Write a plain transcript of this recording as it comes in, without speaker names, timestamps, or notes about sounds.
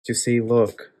You see,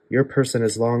 look, your person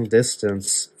is long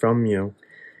distance from you.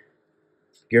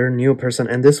 Your new person,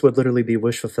 and this would literally be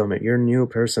wish fulfillment. Your new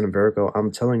person, Virgo,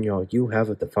 I'm telling y'all, you have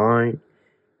a divine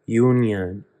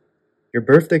union. Your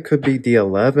birthday could be the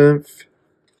 11th.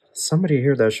 Somebody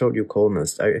here that showed you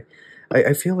coldness.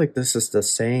 I feel like this is the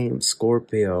same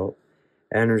Scorpio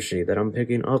energy that I'm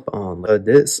picking up on.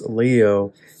 This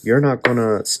Leo, you're not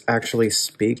gonna actually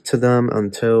speak to them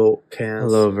until Cancer.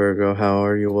 Hello Virgo, how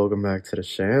are you? Welcome back to the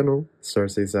channel.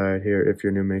 Starcy Side here. If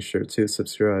you're new, make sure to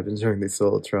subscribe and join the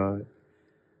soul tribe.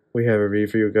 We have a read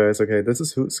for you guys. Okay, this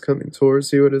is who's coming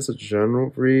towards you. It is a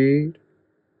general read.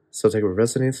 So take what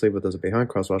resonates, leave what doesn't behind.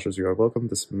 Crosswatchers, you are welcome.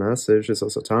 This message is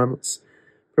also timeless.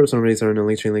 Personal reads are in the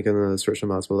LINKTREE link in the description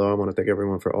box below. I want to thank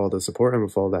everyone for all the support, and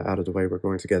with all that out of the way, we're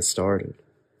going to get started.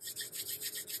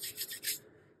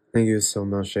 Thank you so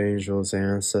much, angels,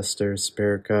 ancestors,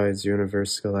 spirit guides,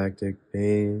 universe, galactic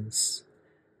beings,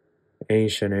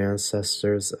 ancient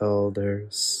ancestors,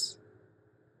 elders.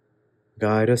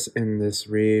 Guide us in this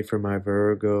read for my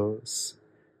Virgos.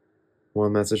 What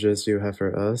messages do you have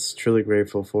for us? Truly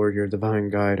grateful for your divine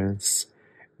guidance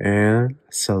and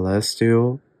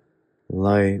celestial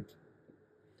light.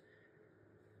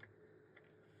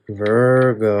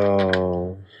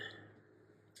 Virgo,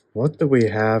 what do we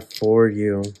have for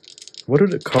you? What do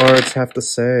the cards have to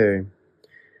say?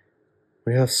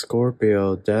 We have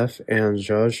Scorpio, death and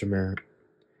judgment.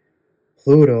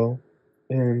 Pluto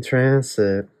in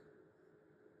transit.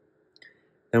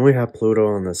 Then we have Pluto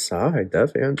on the side,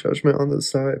 death and judgment on the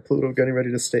side. Pluto getting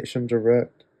ready to station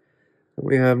direct.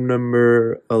 We have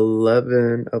number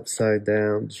 11 upside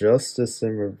down, justice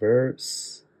in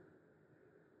reverse.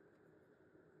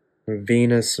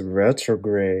 Venus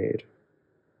retrograde.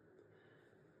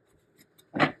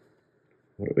 What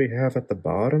do we have at the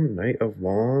bottom? Knight of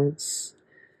Wands.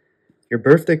 Your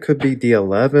birthday could be the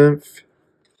 11th.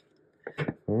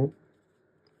 Oh,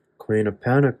 Queen of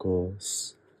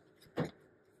Pentacles.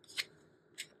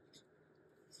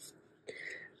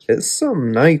 It's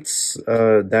some nights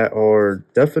that are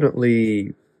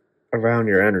definitely around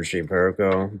your energy,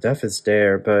 Virgo. Death is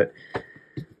there, but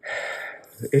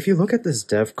if you look at this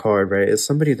death card, right, it's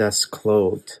somebody that's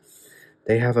clothed.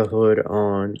 They have a hood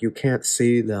on. You can't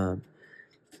see them.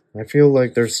 I feel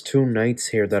like there's two knights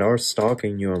here that are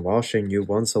stalking you and watching you.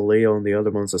 One's a Leo and the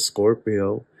other one's a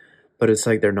Scorpio. But it's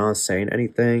like they're not saying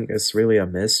anything. It's really a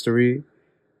mystery.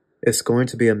 It's going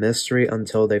to be a mystery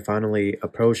until they finally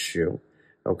approach you.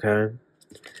 Okay?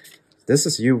 This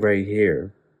is you right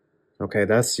here. Okay,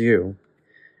 that's you.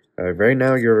 Right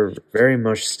now, you're very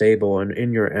much stable and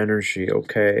in your energy,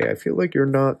 okay? I feel like you're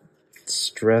not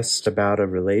stressed about a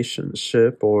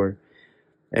relationship or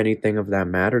anything of that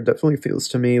matter. Definitely feels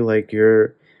to me like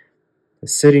you're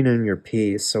sitting in your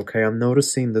peace, okay? I'm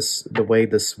noticing the way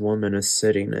this woman is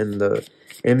sitting in the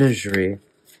imagery.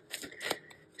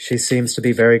 She seems to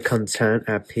be very content,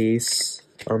 at peace,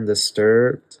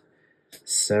 undisturbed.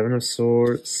 Seven of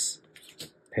Swords,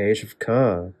 Page of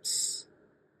Cups.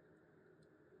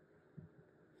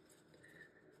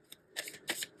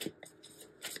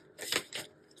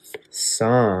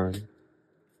 Sun.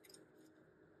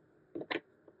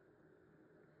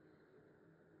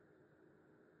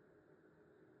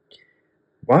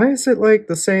 Why is it like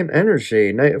the same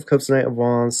energy? Knight of Cups, Knight of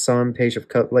Wands, Sun, Page of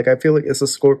Cups. Like, I feel like it's a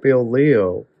Scorpio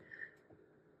Leo.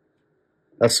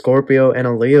 A Scorpio and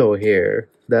a Leo here.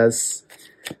 That's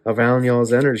around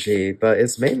y'all's energy. But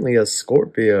it's mainly a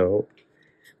Scorpio.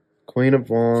 Queen of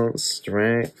Wands,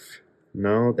 Strength.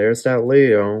 No, there's that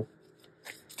Leo.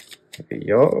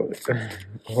 Yo,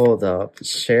 hold up.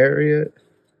 Chariot.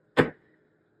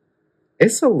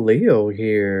 It's a Leo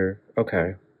here.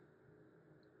 Okay.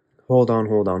 Hold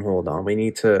on. We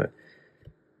need to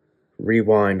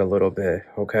rewind a little bit,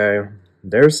 okay?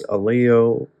 There's a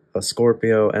Leo, a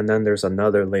Scorpio, and then there's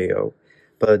another Leo.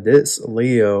 But this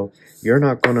Leo, you're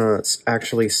not going to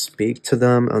actually speak to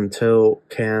them until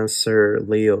Cancer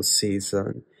Leo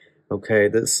season. Okay,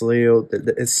 this Leo,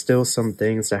 it's still some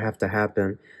things that have to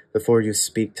happen before you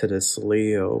speak to this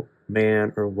Leo,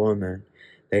 man or woman.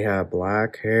 They have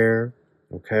black hair,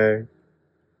 okay?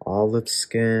 Olive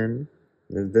skin.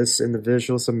 This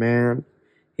individual's a man.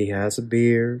 He has a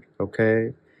beard,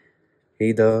 okay?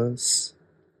 He does.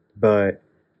 But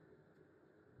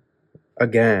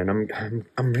again,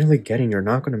 I'm really getting you're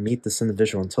not going to meet this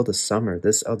individual until the summer.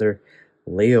 This other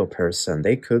Leo person,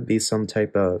 they could be some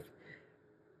type of,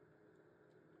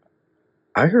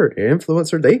 I heard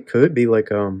influencer. They could be like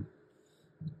on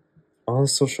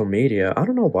social media. I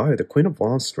don't know why. The Queen of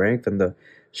Wands, Strength, and the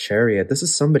Chariot. This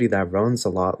is somebody that runs a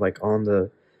lot, like on the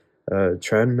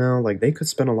treadmill. Like, they could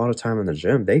spend a lot of time in the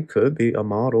gym. They could be a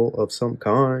model of some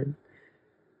kind.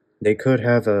 They could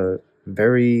have a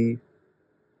very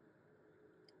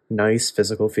nice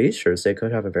physical features. They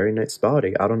could have a very nice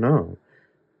body. I don't know.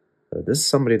 This is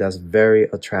somebody that's very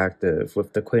attractive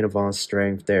with the Queen of Wands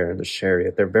strength there in the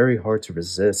Chariot. They're very hard to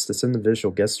resist. This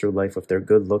individual gets through life with their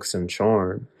good looks and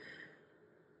charm.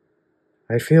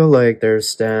 I feel like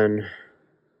there's then,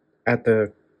 at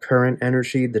the current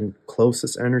energy, the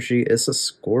closest energy is a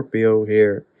Scorpio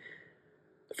here.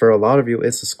 For a lot of you,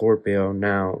 it's a Scorpio.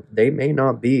 Now, they may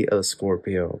not be a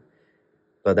Scorpio,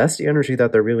 but that's the energy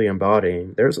that they're really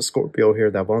embodying. There's a Scorpio here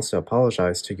that wants to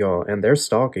apologize to y'all, and they're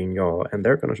stalking y'all, and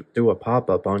they're going to do a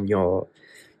pop-up on y'all.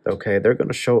 Okay, they're going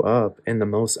to show up in the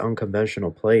most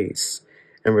unconventional place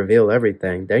and reveal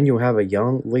everything. Then you have a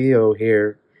young Leo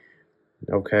here.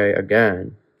 Okay,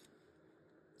 again,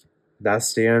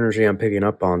 that's the energy I'm picking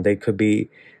up on.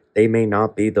 They may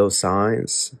not be those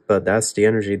signs, but that's the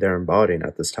energy they're embodying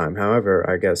at this time. However,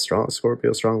 I guess strong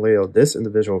Scorpio, strong Leo, this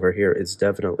individual over here is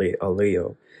definitely a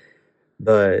Leo.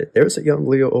 But there's a young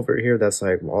Leo over here that's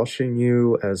like washing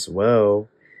you as well.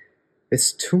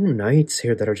 It's two knights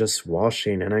here that are just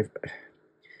washing, and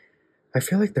I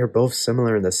feel like they're both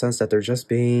similar in the sense that they're just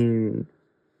being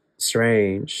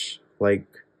strange. Like,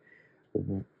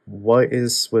 what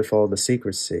is with all the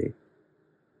secrecy?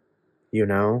 You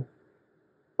know?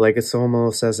 Like, it's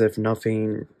almost as if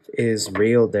nothing is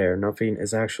real there. Nothing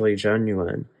is actually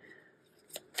genuine.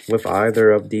 With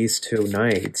either of these two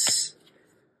knights.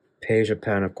 Page of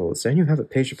Pentacles. Then you have a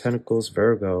Page of Pentacles,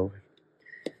 Virgo.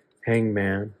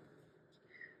 Hangman.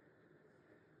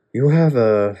 You have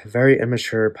a very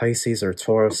immature Pisces or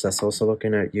Taurus that's also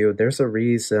looking at you. There's a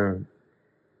reason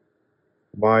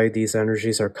why these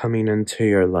energies are coming into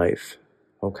your life.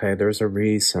 Okay, there's a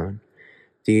reason.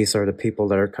 These are the people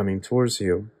that are coming towards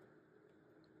you.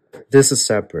 This is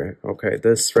separate. Okay,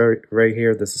 this right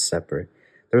here, this is separate.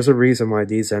 There's a reason why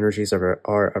these energies are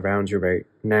around you right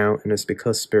now, and it's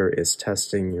because Spirit is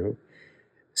testing you.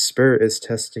 Spirit is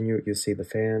testing you. You see the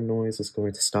fan noise is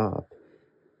going to stop.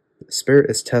 Spirit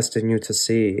is testing you to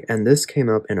see, and this came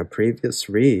up in a previous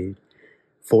read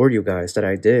for you guys that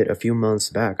I did a few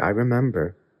months back. I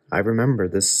remember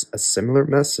this, a similar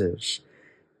message.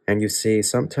 And you see,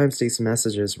 sometimes these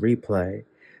messages replay.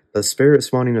 The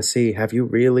Spirit's wanting to see, have you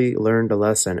really learned a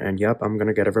lesson? And yep, I'm going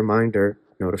to get a reminder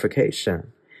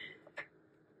notification.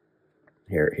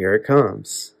 Here it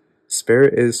comes.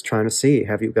 Spirit is trying to see,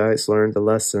 have you guys learned the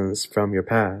lessons from your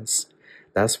past?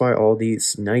 That's why all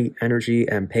these Knight energy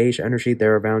and Page energy,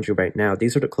 they're around you right now.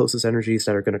 These are the closest energies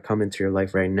that are going to come into your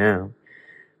life right now.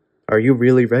 Are you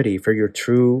really ready for your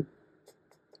true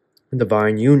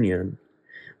divine union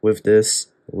with this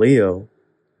Leo?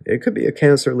 It could be a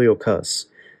Cancer, Leo, Cuss.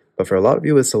 But for a lot of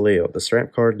you, it's a Leo. The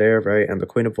Strength card there, right? And the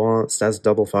Queen of Wands, that's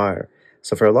double fire.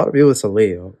 So for a lot of you, it's a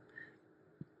Leo.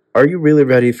 Are you really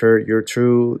ready for your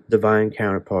true divine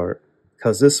counterpart?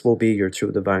 Because this will be your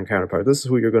true divine counterpart. This is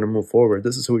who you're going to move forward.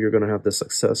 This is who you're going to have the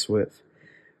success with.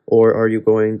 Or are you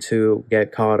going to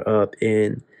get caught up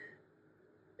in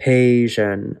Page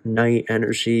and Knight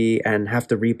energy and have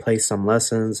to replay some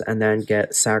lessons and then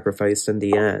get sacrificed in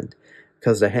the end?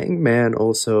 Because the Hangman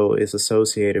also is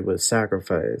associated with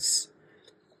sacrifice.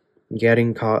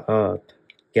 Getting caught up.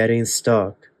 Getting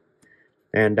stuck.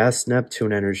 And that's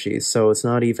Neptune energy. So it's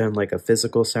not even like a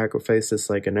physical sacrifice. It's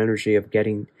like an energy of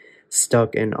getting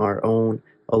stuck in our own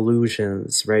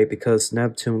illusions, right? Because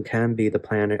Neptune can be the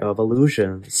planet of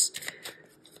illusions.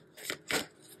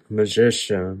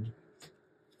 Magician.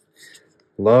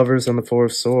 Lovers and the Four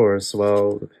of Swords.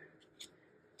 Well,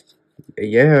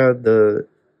 yeah,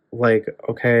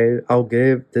 okay, I'll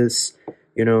give this,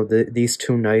 these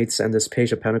two knights and this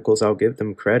Page of Pentacles, I'll give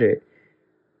them credit.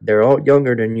 They're all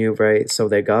younger than you, right? So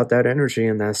they got that energy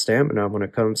and that stamina when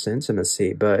it comes to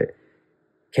intimacy. But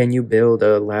can you build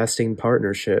a lasting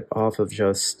partnership off of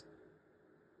just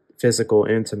physical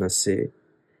intimacy?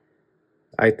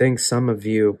 I think some of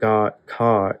you got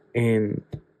caught in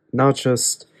not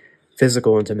just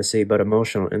physical intimacy, but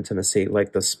emotional intimacy,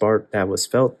 like the spark that was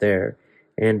felt there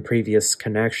in previous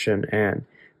connection, and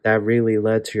that really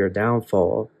led to your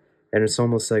downfall. And it's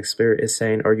almost like Spirit is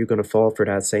saying, are you going to fall for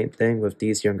that same thing with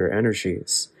these younger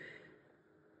energies?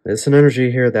 It's an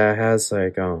energy here that has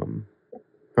like,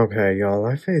 okay, y'all,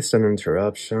 I faced an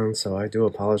interruption, so I do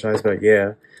apologize, but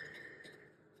yeah.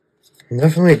 I'm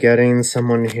definitely getting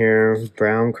someone here,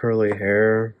 brown curly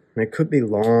hair. It could be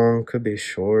long, could be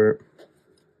short.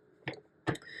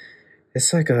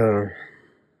 It's like I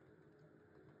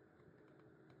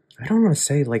don't want to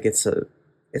say like it's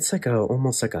like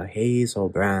almost like a hazel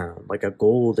brown, like a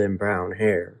golden brown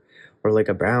hair. or like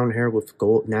a brown hair with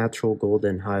natural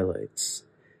golden highlights.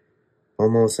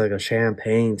 Almost like a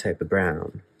champagne type of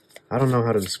brown. I don't know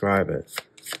how to describe it.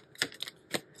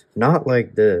 Not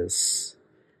like this.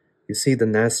 You see the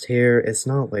nest here? It's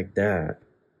not like that.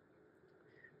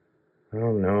 I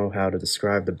don't know how to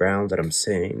describe the brown that I'm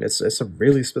seeing. It's a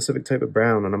really specific type of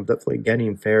brown, and I'm definitely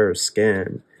getting fairer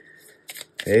skin.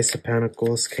 Ace of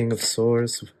Pentacles, King of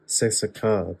Swords, Six of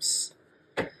Cups.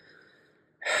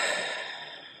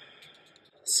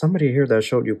 Somebody here that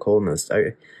showed you coldness.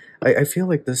 I feel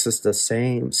like this is the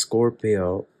same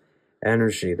Scorpio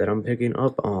energy that I'm picking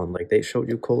up on. Like, they showed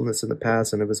you coldness in the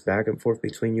past, and it was back and forth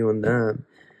between you and them.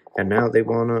 And now they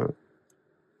want to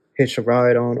hitch a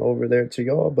ride on over there to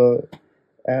y'all, but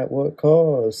at what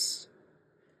cost?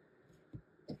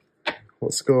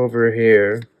 Let's go over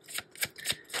here.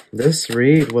 This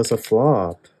read was a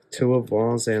flop. Two of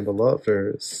Wands and the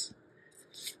Lovers.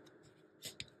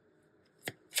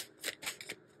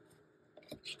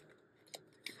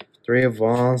 Three of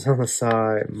Wands on the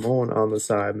side, Moon on the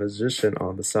side, Magician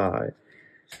on the side,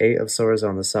 Eight of Swords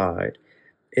on the side.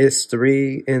 It's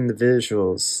three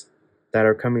individuals that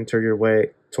are coming to your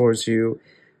way, towards you,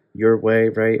 your way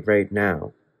right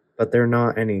now. But they're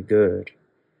not any good.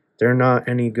 They're not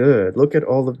any good. Look at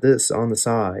all of this on the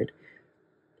side.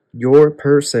 Your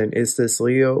person is this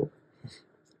Leo,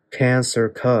 Cancer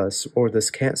cusp, or this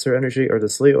Cancer energy, or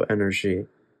this Leo energy.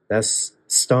 That's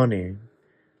stunning.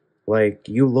 Like,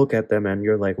 you look at them and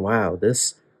you're like, wow,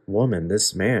 this woman,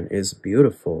 this man is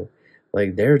beautiful.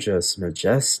 Like, they're just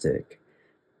majestic.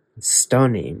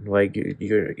 Stunning. Like,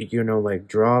 you know, like,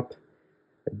 drop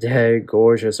dead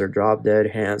gorgeous or drop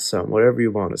dead handsome, whatever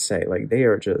you want to say. Like, they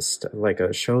are just like a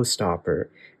showstopper.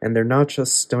 And they're not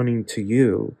just stunning to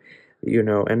you, you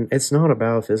know, and it's not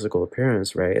about physical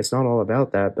appearance, right? It's not all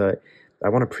about that, but I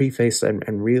want to preface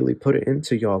and really put it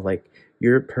into y'all, like,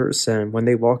 your person, when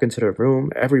they walk into the room,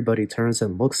 everybody turns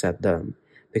and looks at them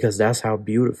because that's how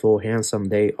beautiful, handsome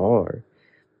they are.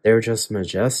 They're just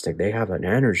majestic. They have an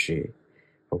energy,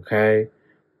 okay?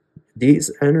 These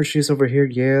energies over here,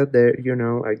 yeah, they're, you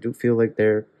know, I do feel like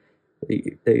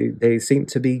they seem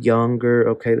to be younger,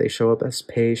 okay? They show up as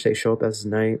page, they show up as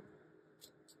knight.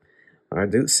 I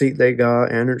do see they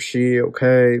got energy,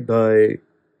 okay, but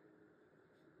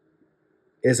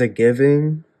is it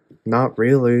giving? Not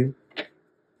really.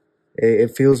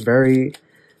 It feels very,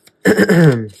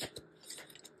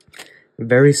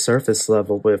 very surface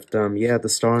level with them. Yeah, the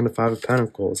Star and the Five of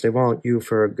Pentacles. They want you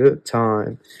for a good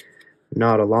time,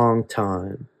 not a long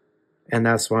time. And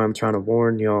that's why I'm trying to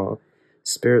warn y'all.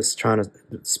 Spirit's trying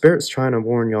to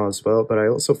warn y'all as well, but I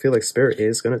also feel like Spirit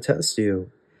is going to test you.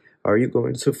 Are you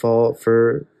going to fall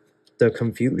for the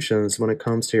confusions when it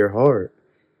comes to your heart?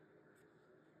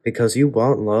 Because you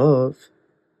want love.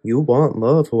 You want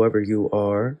love, whoever you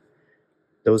are.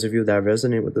 Those of you that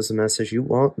resonate with this message, you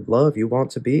want love. You want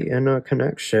to be in a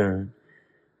connection.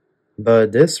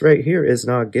 But this right here is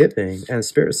not giving. And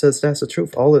Spirit says that's the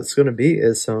truth. All it's going to be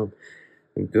is some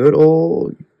good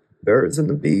old birds and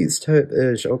the bees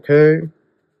type-ish, okay?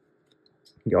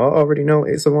 Y'all already know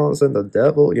Ace of Wands and the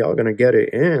Devil. Y'all going to get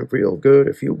it in real good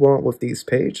if you want with these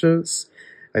pages.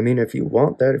 I mean, if you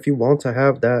want that, if you want to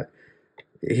have that,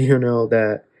 you know,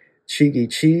 that cheeky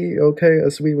chi, okay,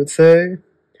 as we would say.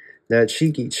 That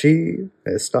cheeky chi,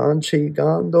 están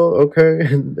chingando, okay?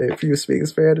 And if you speak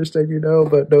Spanish, then you know,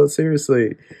 but no,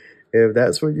 seriously, if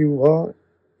that's what you want,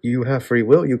 you have free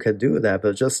will, you can do that,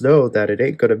 but just know that it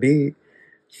ain't gonna be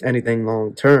anything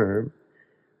long term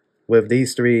with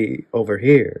these three over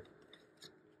here.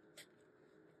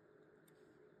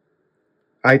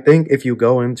 I think if you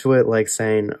go into it like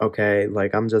saying, okay,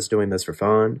 like, I'm just doing this for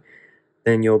fun,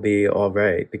 then you'll be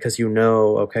alright, because you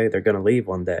know, okay, they're gonna leave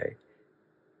one day.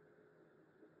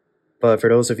 But for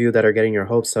those of you that are getting your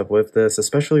hopes up with this,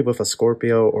 especially with a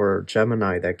Scorpio or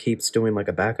Gemini that keeps doing like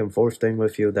a back and forth thing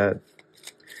with you,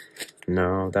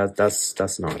 no,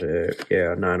 that's not it.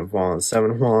 Yeah, 9 of Wands, 7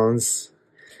 of Wands.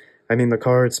 I mean, the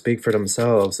cards speak for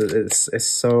themselves. It's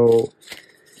so,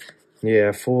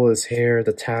 yeah, Fool is here,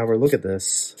 the Tower. Look at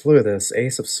this. Look at this.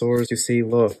 Ace of Swords. You see,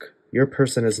 look, your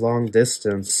person is long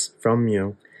distance from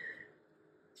you.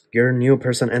 Your new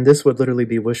person, and this would literally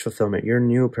be wish fulfillment. Your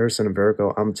new person,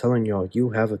 Virgo, I'm telling y'all,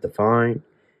 you have a divine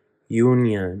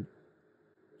union.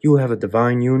 You have a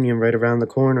divine union right around the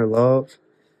corner, love.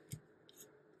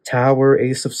 Tower,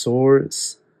 Ace of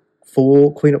Swords,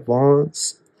 Fool, Queen of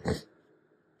Wands.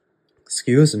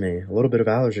 Excuse me, a little bit of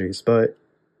allergies, but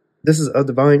this is a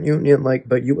divine union, like,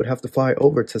 but you would have to fly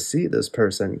over to see this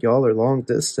person. Y'all are long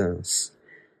distance.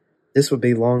 This would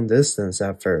be long distance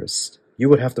at first. You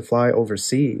would have to fly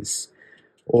overseas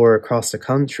or across the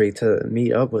country to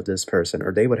meet up with this person,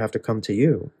 or they would have to come to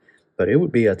you. But it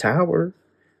would be a tower.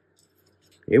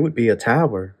 It would be a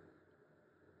tower.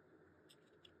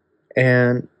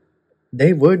 And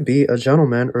they would be a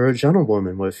gentleman or a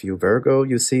gentlewoman with you, Virgo.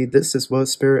 You see, this is what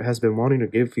Spirit has been wanting to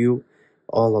give you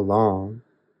all along.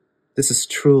 This is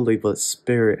truly what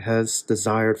Spirit has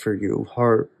desired for you,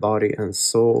 heart, body, and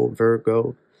soul,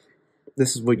 Virgo.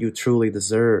 This is what you truly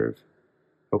deserve,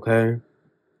 okay?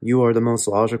 You are the most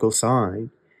logical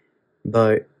sign,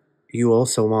 but you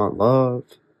also want love.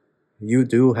 You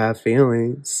do have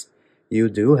feelings. You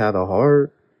do have a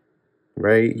heart,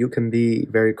 right? You can be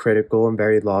very critical and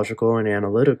very logical and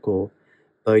analytical,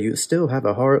 but you still have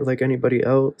a heart like anybody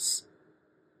else.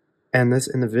 And this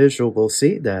individual will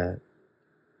see that.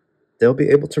 They'll be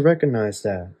able to recognize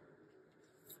that.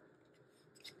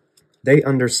 They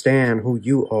understand who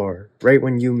you are right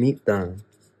when you meet them.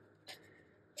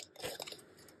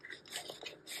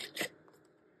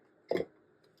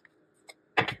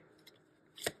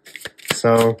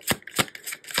 So,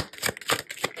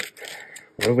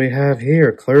 what do we have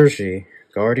here? Clergy,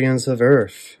 guardians of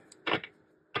earth,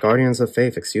 guardians of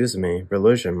faith, excuse me,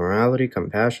 religion, morality,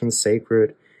 compassion,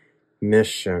 sacred,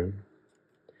 mission,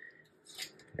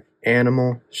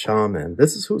 animal, shaman.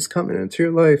 This is who's coming into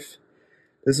your life.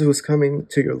 This is who's coming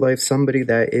to your life. Somebody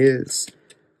that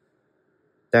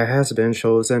has been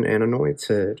chosen and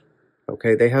anointed.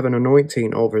 Okay, they have an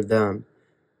anointing over them.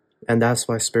 And that's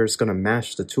why Spirit's going to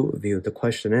match the two of you. The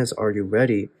question is, are you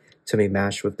ready to be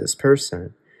matched with this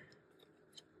person?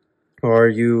 Or are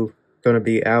you going to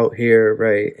be out here,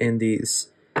 right, in the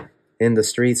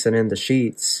streets and in the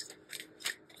sheets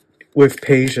with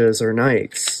pages or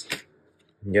knights?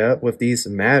 Yep, with these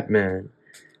madmen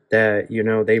that, you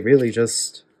know, they really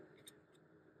just,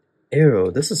 ew,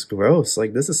 this is gross.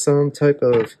 Like, this is some type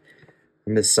of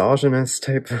misogynist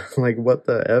type of, like, what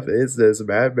the F is this?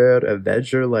 Madman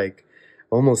Avenger, like,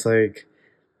 almost like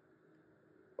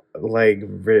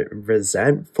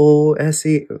resentful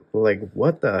SE, like,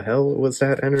 what the hell was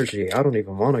that energy? I don't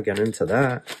even want to get into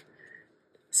that.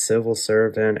 Civil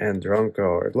servant and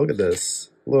drunkard. Look at this.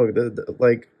 Look,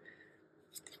 like,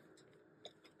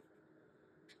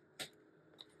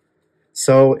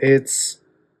 so it's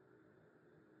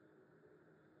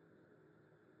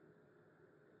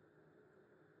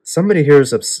somebody here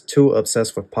is too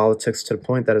obsessed with politics to the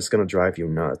point that it's going to drive you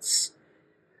nuts.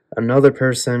 Another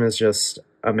person is just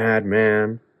a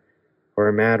madman or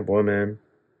a mad woman.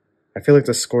 I feel like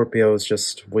the Scorpio is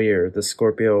just weird. The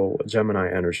Scorpio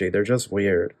Gemini energy, they're just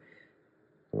weird.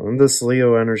 And this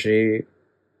Leo energy,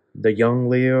 the young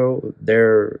Leo,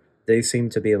 they seem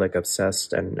to be like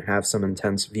obsessed and have some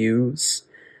intense views.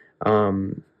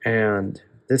 And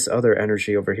this other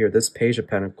energy over here, this Page of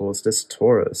Pentacles, this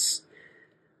Taurus,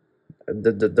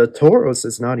 the Taurus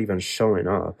is not even showing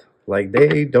up. Like,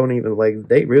 they don't even, like,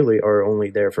 they really are only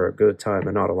there for a good time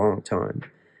and not a long time.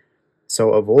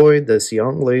 So avoid this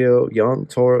young Leo, young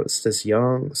Taurus, this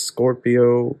young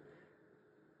Scorpio,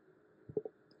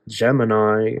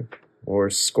 Gemini, or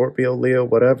Scorpio, Leo,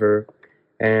 whatever,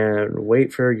 and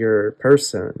wait for your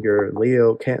person, your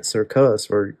Leo, Cancer,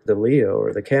 Cusp, or the Leo,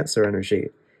 or the Cancer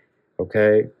energy,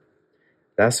 okay?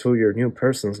 That's who your new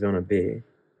person's going to be.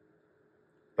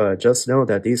 But just know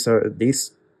that these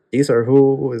are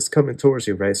who is coming towards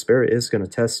you, right? Spirit is going to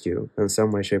test you in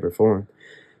some way, shape, or form.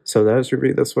 So that is your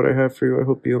read. That's what I have for you. I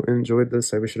hope you enjoyed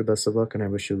this. I wish you the best of luck, and I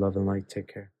wish you love and light.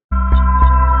 Take care.